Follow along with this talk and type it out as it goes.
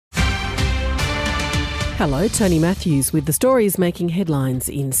Hello, Tony Matthews with the stories making headlines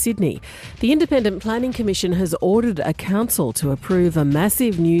in Sydney. The Independent Planning Commission has ordered a council to approve a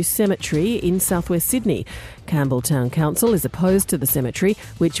massive new cemetery in southwest Sydney. Campbelltown Council is opposed to the cemetery,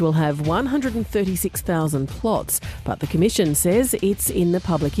 which will have 136,000 plots, but the Commission says it's in the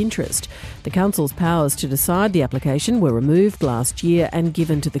public interest. The Council's powers to decide the application were removed last year and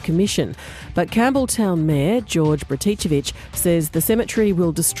given to the Commission. But Campbelltown Mayor George Braticevic says the cemetery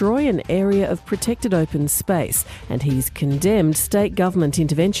will destroy an area of protected open space, and he's condemned state government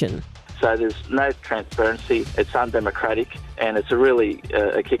intervention. So there's no transparency, it's undemocratic, and it's really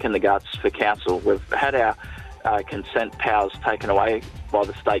a kick in the guts for council. We've had our consent powers taken away by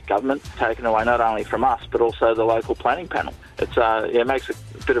the state government, taken away not only from us but also the local planning panel. It makes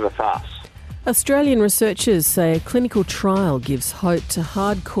a bit of a farce. Australian researchers say a clinical trial gives hope to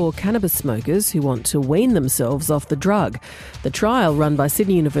hardcore cannabis smokers who want to wean themselves off the drug. The trial, run by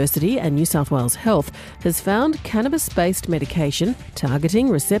Sydney University and New South Wales Health, has found cannabis-based medication targeting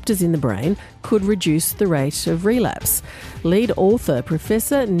receptors in the brain could reduce the rate of relapse. Lead author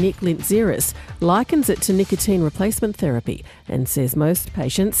Professor Nick Lintzeris likens it to nicotine replacement therapy and says most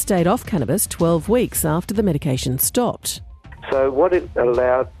patients stayed off cannabis 12 weeks after the medication stopped. So what it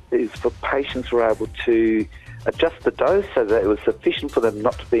allowed is for patients who were able to adjust the dose so that it was sufficient for them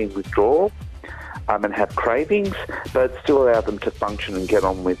not to be in withdrawal and have cravings, but still allow them to function and get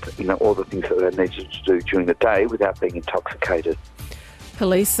on with all the things that they needed to do during the day without being intoxicated.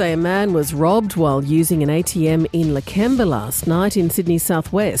 Police say a man was robbed while using an ATM in Lakemba last night in Sydney's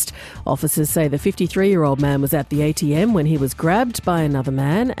southwest. Officers say the 53-year-old man was at the ATM when he was grabbed by another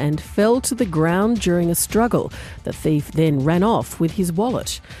man and fell to the ground during a struggle. The thief then ran off with his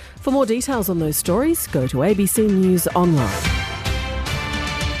wallet. For more details on those stories, go to ABC News Online.